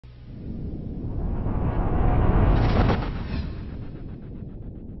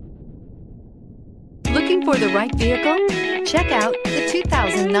Looking for the right vehicle? Check out the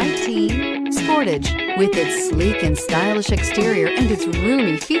 2019 Sportage. With its sleek and stylish exterior and its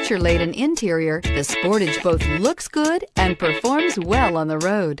roomy, feature-laden interior, the Sportage both looks good and performs well on the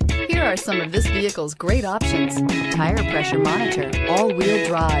road. Here are some of this vehicle's great options: tire pressure monitor, all-wheel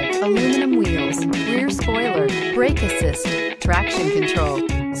drive, aluminum wheels, rear spoiler, brake assist, traction control,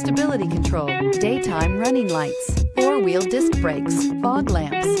 stability control, daytime running lights, four-wheel disc brakes, fog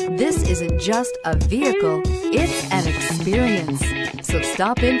lamps. This isn't just a vehicle, it's an experience. So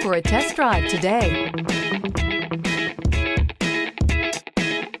stop in for a test drive today.